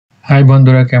High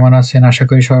বন্ধুরা, কেমন আছেন? আশা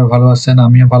করি সবাই ভালো আছেন।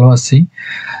 আমিও ভালো আছি।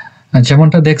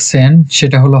 যেমনটা দেখছেন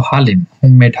সেটা হলো হালিম,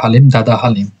 হোমমেড হালিম, দাদা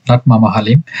হালিম, নট মামা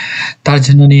হালিম। তার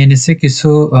জন্য নিয়ে নিছি কিছু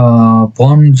আ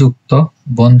বনযুক্ত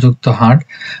বনযুক্ত হাড়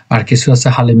আর কিছু আছে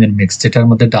হালিমের মিক্স, যেটার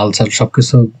মধ্যে ডাল-চাল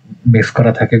সবকিছু মিক্স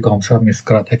করা থাকে, গম সহ মিক্স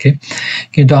করা থাকে।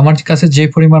 কিন্তু আমার কাছে যে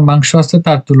পরিমাণ মাংস আছে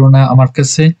তার তুলনায় আমার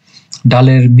কাছে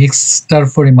ডালের মিক্সটার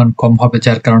পরিমাণ কম হবে,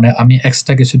 যার কারণে আমি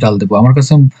এক্সট্রা কিছু ডাল দেব। আমার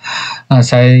কাছে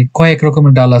চাই কয়েক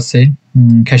রকমের ডাল আছে।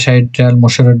 খেসারির ডাল,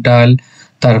 মসুরের ডাল,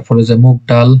 তারপরে যে মুগ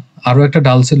ডাল, আরো একটা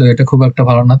ডাল ছিল, এটা খুব একটা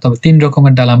ভালো না। তবে ৩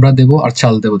 রকমের ডাল আমরা দেব আর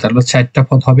চাল দেব। তাহলে ৪ টা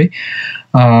পদ হবে।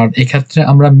 আর এক্ষেত্রে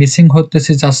আমরা মিসিং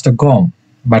হতেছি জাস্ট গম।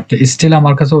 বাট স্টিল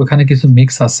আমার কাছে ওখানে কিছু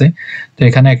মিক্স আছে। তো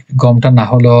এখানে গমটা না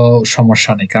হলেও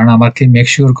সমস্যা নেই। কারণ আমাকে মেক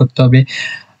সিউর করতে হবে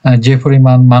যে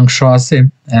পরিমাণ মাংস আছে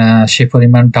সে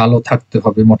পরিমাণ ডালও থাকতে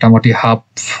হবে। মোটামুটি হাফ,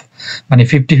 মানে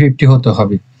 50-50 হতে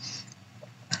হবে।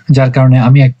 যার কারণে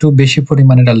আমি একটু বেশি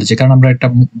পরিমাণে ডাল দিচ্ছি। কারণ আমরা একটা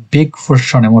বিগ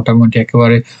পোরশন এ মোটামুটি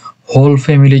একেবারে হোল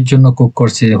ফ্যামিলির জন্য কুক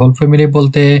করছি। হোল ফ্যামিলি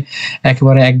বলতে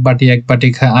একেবারে ১ বাটি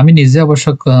খাই। আমি নিজে অবশ্য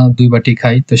 ২ বাটি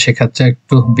খাই। তো সেক্ষেত্রে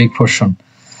একটু বিগ পোরশন।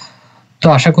 তো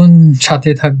আশা করি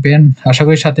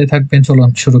সাথে থাকবেন। চলুন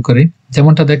শুরু করি।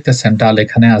 যেমনটা দেখতেছেন ডাল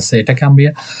এখানে আছে। এটাকে আমি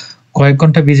কয়েক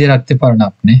ঘন্টা ভিজিয়ে রাখতে পারেন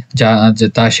আপনি।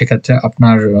 সেক্ষেত্রে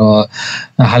আপনার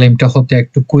হালিমটা হতে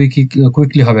একটু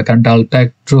কুইকলি হবে। কারণ ডালটা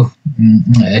একটু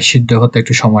সিদ্ধ হতে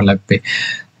একটু সময় লাগবে।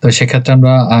 তো সেক্ষেত্রে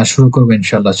আমরা শুরু করব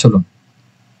ইনশাআল্লাহ। চলুন।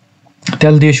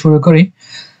 তেল দিয়ে শুরু করি।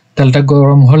 তেলটা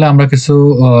গরম হলে আমরা কিছু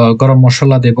গরম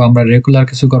মসলা দেব। আমরা রেগুলার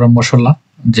কিছু গরম মসলা,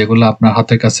 যেগুলো আপনার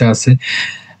হাতের কাছে আছে।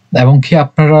 এবং কি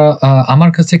আপনারা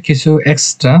আমার কাছে কিছু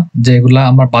এক্সট্রা, যেগুলা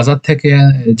আমার বাজার থেকে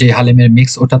যে হালিমের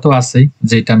মিক্স ওটা তো আছেই,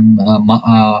 যেটা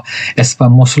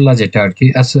মসলা যেটা আরকি।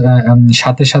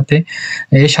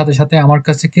 সাথে আমার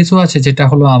কাছে কিছু আছে যেটা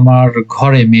হলো আমার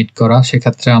ঘরে মেড করা।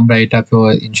 সেক্ষেত্রে আমরা এটাকেও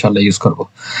ইনশাআল্লাহ ইউজ করব।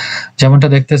 যেমনটা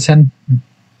দেখতেছেন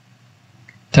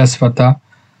তেজপাতা,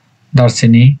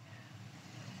 দারচিনি,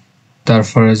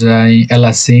 তারপরে যাই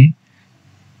এলাচি।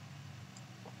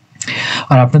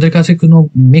 আর আপনাদের কাছে কোনো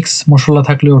মিক্স মসলা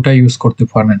থাকলে ওটা ইউজ করতে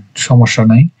পারেন, সমস্যা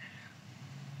নাই।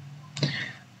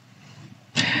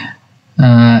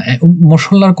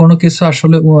 মসলার কোনো কিছু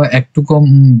আসলে একটু কম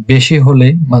বেশি হলে,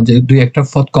 মানে ২-১ টা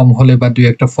পদ কম হলে বা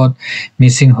 ২-১ টা পদ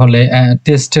মিসিং হলে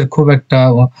টেস্টের খুব একটা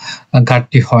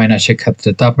ঘাটতি হয় না সেক্ষেত্রে।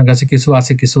 তো আপনার কাছে কিছু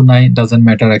আছে কিছু নাই, ডাজন্ট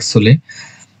ম্যাটার অ্যাকচুয়ালি।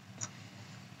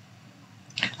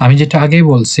 আমি যেটা আগেই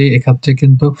বলছি, এক্ষেত্রে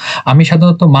কিন্তু আমি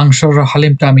সাধারণত মাংসর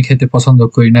হালিমটা আমি খেতে পছন্দ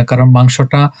করি না। কারণ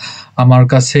মাংসটা আমার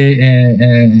কাছে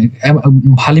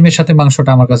হালিমের সাথে মাংসটা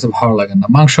আমার কাছে ভালো লাগে না।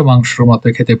 মাংসর মতো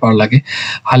খেতে ভালো লাগে।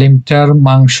 হালিমটার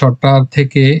মাংসটা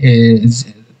থেকে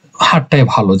হাড়টাই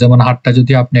ভালো। যেমন হাড়টা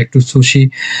যদি আপনি একটু সুশি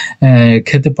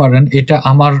খেতে পারেন, এটা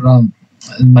আমার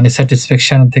মানে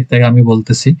স্যাটিসফ্যাকশন এর দিক থেকে আমি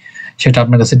বলতেছি। সেটা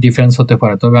আপনার কাছে ডিফারেন্স হতে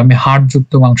পারে। তবে আমি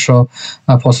হাড়যুক্ত মাংস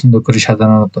পছন্দ করি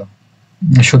সাধারণত।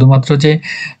 শুধুমাত্র যে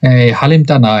হালিম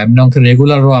তা না, এমনি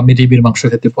রেগুলারও আমি রিবির মাংস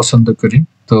খেতে পছন্দ করি।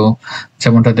 তো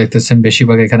যেমনটা দেখতেছেন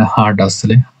বেশিরভাগ এখানে হাড়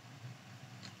আসলে।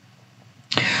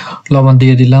 লবণ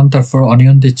দিয়ে দিলাম, তারপর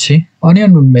অনিয়ন দিচ্ছি।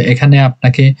 অনিয়ন এখানে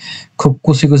আপনাকে খুব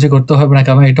কুচি করতে হবে না,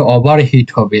 কারণ এটা ওভার হিট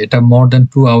হবে। এটা মোর দ্যান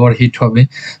 2 আওয়ার হিট হবে।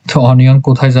 তো অনিয়ন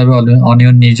কোথায় যাবে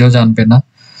অনিয়ন নিজেও জানবে না।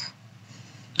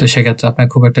 তো সেক্ষেত্রে আপনার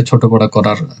খুব একটা ছোট বড়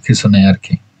করার কিছু নেই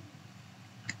আরকি।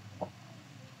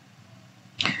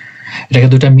 এটাকে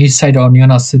 ২ টা মিড সাইড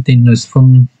অনিয়ন আছে, ৩ স্পুন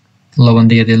লবণ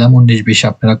দিয়ে দিলাম। ১৯-২০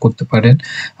 আপনারা করতে পারেন।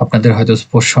 আপনাদের হয়তো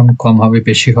পোরশন কম হবে,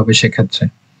 বেশি হবে সেক্ষেত্রে।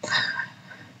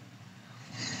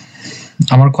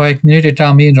 আমার কয়েক মিনিট এটা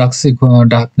আমি রাখছি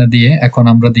ঢাকনা দিয়ে। এখন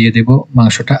আমরা দিয়ে দিব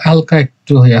মাংসটা। হালকা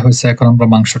একটু হয়েছে। এখন আমরা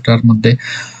মাংসটার মধ্যে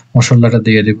মসলাটা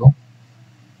দিয়ে দিব।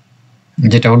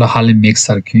 যেটা হলো হালিম মিক্স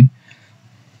আরকি।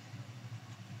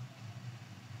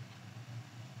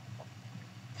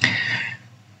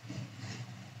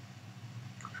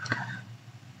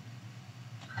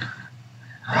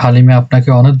 হালিমে আপনাকে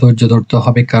অনেক ধৈর্য ধরতে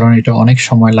হবে, কারণ এটা অনেক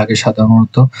সময় লাগে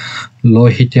সাধারণত। লো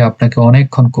হিটে আপনাকে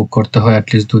অনেকক্ষণ কুক করতে হয়,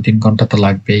 এটলিস্ট ২-৩ ঘন্টা তো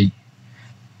লাগবেই।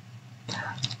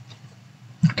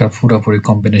 এটার পুরোপুরি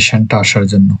কম্বিনেশনটা আসার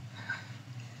জন্য।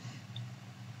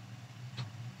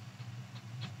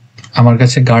 আমার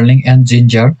কাছে গার্লিক অ্যান্ড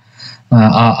জিঞ্জার,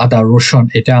 আদা রসুন,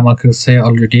 এটা আমার কাছে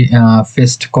অলরেডি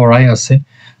পেস্ট করাই আছে।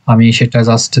 আমি সেটা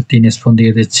জাস্ট ৩ স্পুন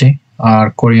দিয়ে দিচ্ছি। আর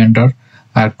কোরিয়ান্ডার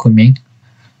আর কুমিন,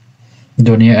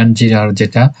 ধনিয়া অ্যান্ড জিরার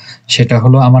যেটা, সেটা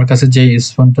হলো আমার কাছে যে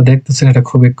স্পুনটা দেখতেছেন এটা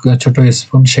খুবই ছোট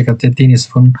স্পুন। সেক্ষেত্রে ৩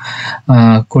 স্পুন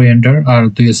কোরিয়ান্ডার আর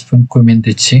 ২ স্পুন কুমিন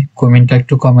দিচ্ছি। কুমিনটা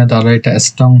একটু কমে দিলে এটা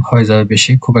স্ট্রং হয়ে যাবে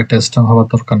বেশি, খুব একটা স্ট্রং হওয়ার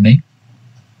দরকার নেই।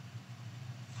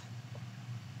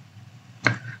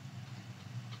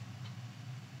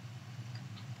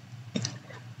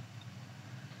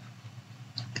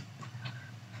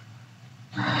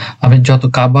 আমি যত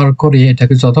কাবার করি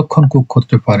এটাকে যতক্ষণ কুক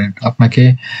করতে পারেন, আপনাকে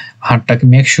হাড়টাকে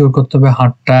মেক শিওর করতে হবে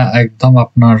হাড়টা একদম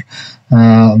আপনার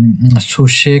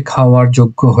শুষে খাওয়ার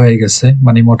যোগ্য হয়ে গেছে,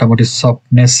 মানে মোটামুটি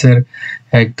সফটনেস এর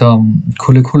একদম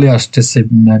খুলে আসতেছে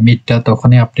মিটটা,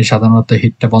 তখনই আপনি সাধারণত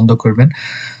হিটটা বন্ধ করবেন।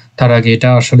 তার আগে এটা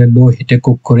আসলে লো হিটে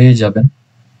কুক করেই যাবেন,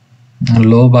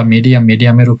 লো বা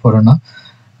মিডিয়ামের উপরে না,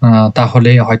 তাহলে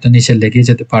হয়তো নিচে লেগে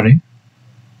যেতে পারে।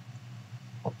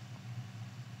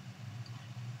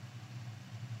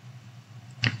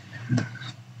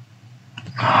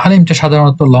 হালিমটা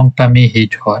সাধারণত লং টাইমে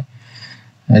হিট হয়,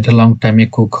 এটা লং টাইমে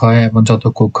কুক হয়, এবং যত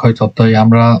কুক হয় ততই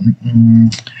আমরা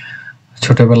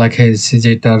ছোটবেলায় খেয়েছি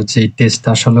যেটার যে টেস্ট,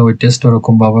 আসলে ওই টেস্ট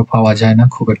ওরকম ভাবে পাওয়া যায় না,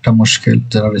 খুব একটা মুশকিল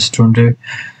যারা রেস্টুরেন্টে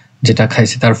যেটা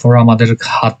খাইছি। তারপর আমাদের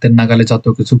হাতের নাগালে যত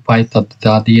কিছু পাই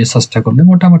তা দিয়ে চেষ্টা করলে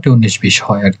মোটামুটি 19-20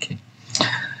 হয় আর কি।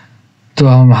 তো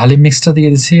হালিম মিক্সটা দিয়ে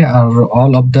দিছি, আর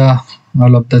অল অফ দা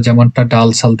যেমনটা ডাল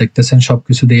সাল দেখতেছেন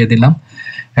সবকিছু দিয়ে দিলাম।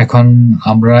 এখন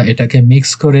আমরা এটাকে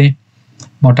মিক্স করে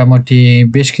মোটামুটি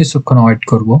বেশ কিছুক্ষণ ওয়েট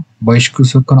করব। বেশ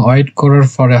কিছুক্ষণ ওয়েট করার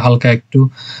পরে হালকা একটু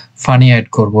পানি অ্যাড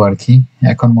করব আর কি।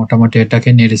 এখন মোটামুটি এটাকে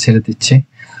নেড়ে ছেড়ে দিচ্ছি।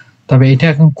 তবে এটা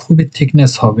এখন খুবই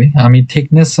থিকনেস হবে, আমি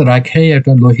থিকনেস রাখেই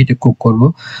এটা লো হিটে কুক করব।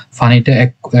 পানিটা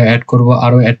অ্যাড করব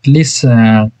আরো অ্যাটলিস্ট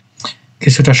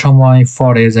কিছুটা সময়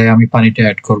পরে যাই আমি পানিটা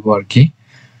অ্যাড করব আর কি।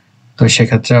 তো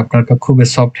সেক্ষেত্রে আপনার খুবই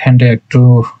সফট হ্যান্ডে একটু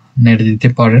নেড়ে দিতে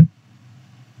পারেন।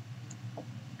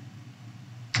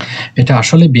 এটা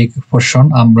আসলে বিগ পোরশন,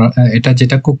 আমরা এটা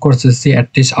যেটা কুক করতেছি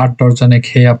অ্যাটলিস্ট 8-10 জনে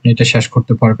খেয়ে আপনি এটা শেষ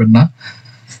করতে পারবেন না।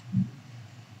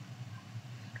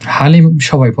 হালিম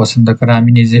সবাই পছন্দ করে,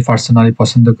 আমি নিজে পার্সোনালি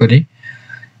পছন্দ করি,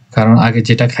 কারণ আগে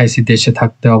যেটা খাইছি দেশে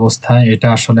থাকতে অবস্থায় এটা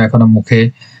আসলে এখনো মুখে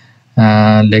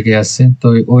লেগে আছে। তো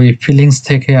ওই ফিলিংস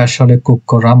থেকে আসলে কুক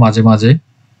করা মাঝে মাঝে।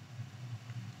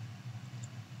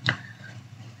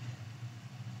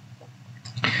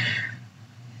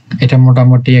 এটা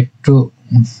মোটামুটি একটু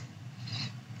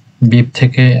বিপ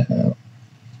থেকে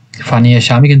পানি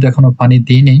এসে, আমি কিন্তু এখনো পানি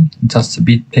দিইনি, জাস্ট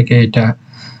বিপ থেকে এটা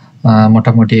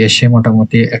মোটামুটি এসে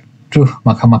মোটামুটি একটু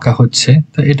মাখা মাখা হচ্ছে।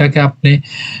 তো এটাকে আপনি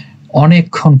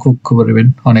অনেকক্ষণ কুক করবেন,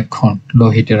 অনেকক্ষণ লো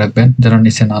হিটে রাখবেন যেন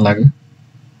নিচে না লাগে।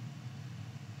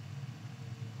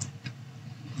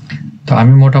 তো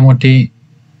আমি মোটামুটি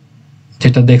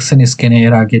যেটা দেখছেন স্ক্রিনে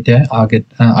এর আগে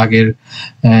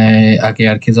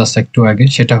আর কি, জাস্ট একটু আগে,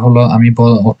 সেটা হলো আমি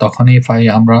তখনই পাই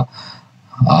আমরা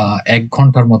 1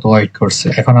 ঘন্টার মতো ওয়েট করছে।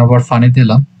 এখন আবার পানি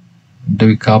দিলাম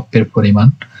 2 কাপের পরিমাণ,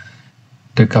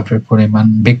 2 কাপের পরিমাণ,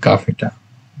 বিগ কাপ, এটা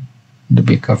 2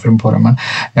 বিগ কাপের পরিমাণ।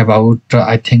 অ্যাবাউট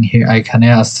আই থিঙ্ক এখানে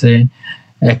আছে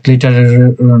 1 লিটারের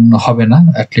হবে না,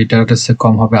 1 লিটারের চেয়ে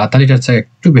কম হবে, আধা লিটার চেয়ে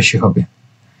একটু বেশি হবে।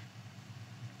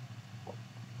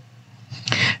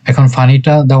 এখন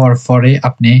পানিটা দেওয়ার পরে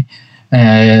আপনি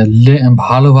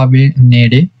ভালোভাবে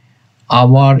নেড়ে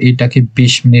আবার এটাকে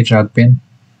 20 মিনিট রাখবেন।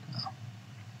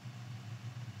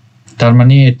 তার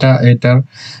মানে এটার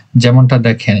যেমনটা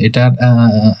দেখেন, এটার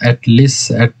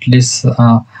অ্যাটলিস্ট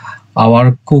আওয়ার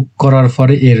কুক করার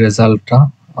পরে এই রেজাল্টটা,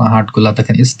 হাড়গুলা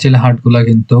দেখেন, স্টিল হাড়গুলা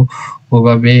কিন্তু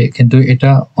ওভাবে, কিন্তু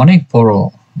এটা অনেক বড়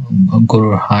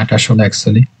গরুর হাট আসলে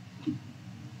অ্যাকচুয়ালি।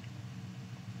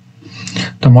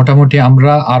 তো মোটামুটি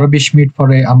আমরা আরো 20 মিনিট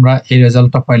পরে আমরা এই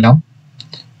রেজাল্টটা পাইলাম।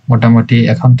 মোটামুটি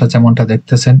এখনটা যেমনটা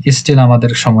দেখতেছেন, স্টিল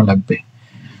আমাদের সময় লাগবে,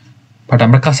 বাট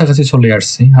আমরা কাছাকাছি চলে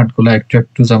আসছি। হাটগুলো একটু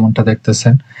একটু যেমনটা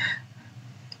দেখতেছেন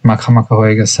মাখা মাখা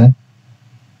হয়ে গেছে।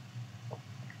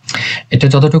 এটা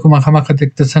যতটুকু মাখা মাখা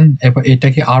দেখতেছেন, এটা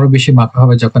কি আরো বেশি মাখা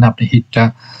হবে যখন আপনি হিটটা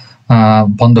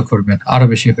বন্ধ করবেন, আরো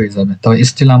বেশি হয়ে যাবে। তো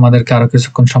স্টিল আমাদেরকে আরো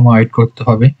কিছুক্ষণ সময় ওয়েট করতে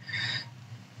হবে।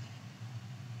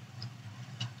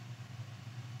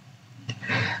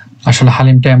 আসলে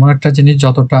হালিমটা এমন একটা জিনিস,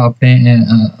 যতটা আপনি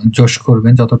জোশ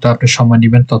করবেন, যতটা আপনি সময়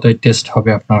নেবেন, ততই টেস্ট হবে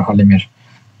আপনার হালিমের।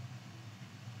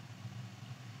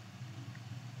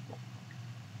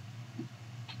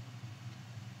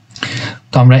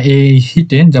 তো আমরা এই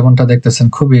হিটে যেমনটা দেখতেছেন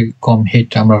খুবই কম হিট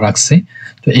আমরা রাখছি।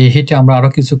 তো এই হিটে আমরা আরো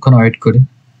কিছুক্ষণ ওয়েট করি।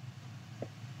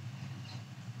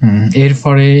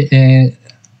 এরপরে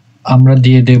আমরা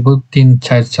দিয়ে দেব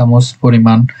 3-4 চামচ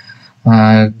পরিমাণ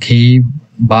ঘি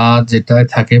বা যেটা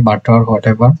থাকে, বাটার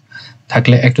হোয়াটএভার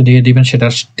থাকলে একটু দিয়ে দিবেন, সেটা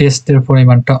টেস্টের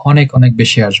পরিমাণটা অনেক অনেক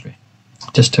বেশি আসবে,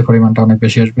 টেস্টের পরিমাণটা অনেক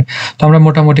বেশি আসবে। তো আমরা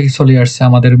মোটামুটি চলে আসছে,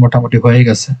 আমাদের মোটামুটি হয়ে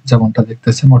গেছে, যেমনটা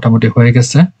দেখতেছে মোটামুটি হয়ে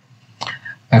গেছে।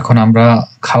 এখন আমরা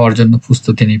খাওয়ার জন্য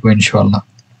প্রস্তুতি নিব ইনশাআল্লাহ।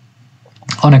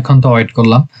 অনেকক্ষণ তো ওয়েট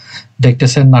করলাম,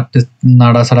 দেখতেছেন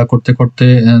নাড়াচাড়া করতে করতে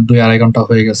 2-2.5 ঘন্টা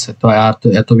হয়ে গেছে। তো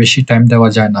এত বেশি টাইম দেওয়া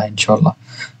যায় না ইনশাআল্লাহ।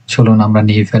 চলুন আমরা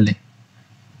নিয়ে ফেলি।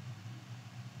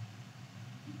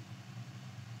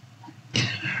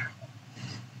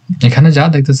 এখানে যা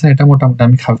দেখতেছেন এটা মোটামুটি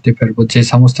আমি খাওয়াতে পারবো। যে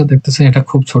চামচটা দেখতেছেন এটা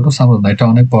খুব ছোট চামচ না, এটা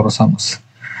অনেক বড় চামচ।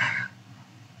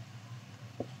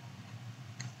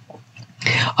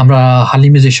 আমরা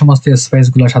হালিমে যে সমস্ত স্পাইস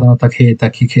গুলো সাধারণত খেয়ে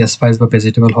থাকি, স্পাইস বা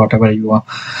vegetable what ever you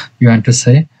want to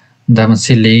say, যেমন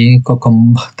চিলি,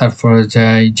 কোকম্ব, তারপরে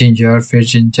যায় জিঞ্জার, ফ্রেশ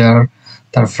জিঞ্জার,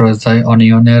 তারপরে যায়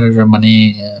অনিয়নের মানে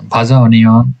ভাজা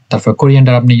অনিয়ন, তারপর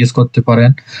কোরিয়ান্ডার আপনি ইউজ করতে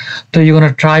পারেন। তো you gonna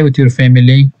try with your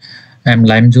family and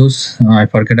lime juice. I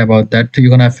forget about that.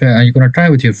 You're gonna try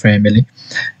with your family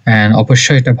and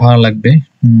অবশ্যই এটা ভালো লাগবে।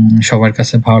 সবার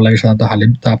কাছে ভালো লাগে সাধারণত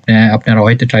হালিম। তো আপনারা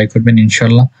হয়তো ট্রাই করবেন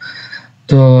ইনশাল্লাহ।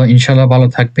 তো ইনশাল্লাহ ভালো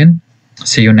থাকবেন।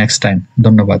 See you next time.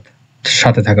 ধন্যবাদ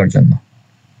সাথে থাকার জন্য।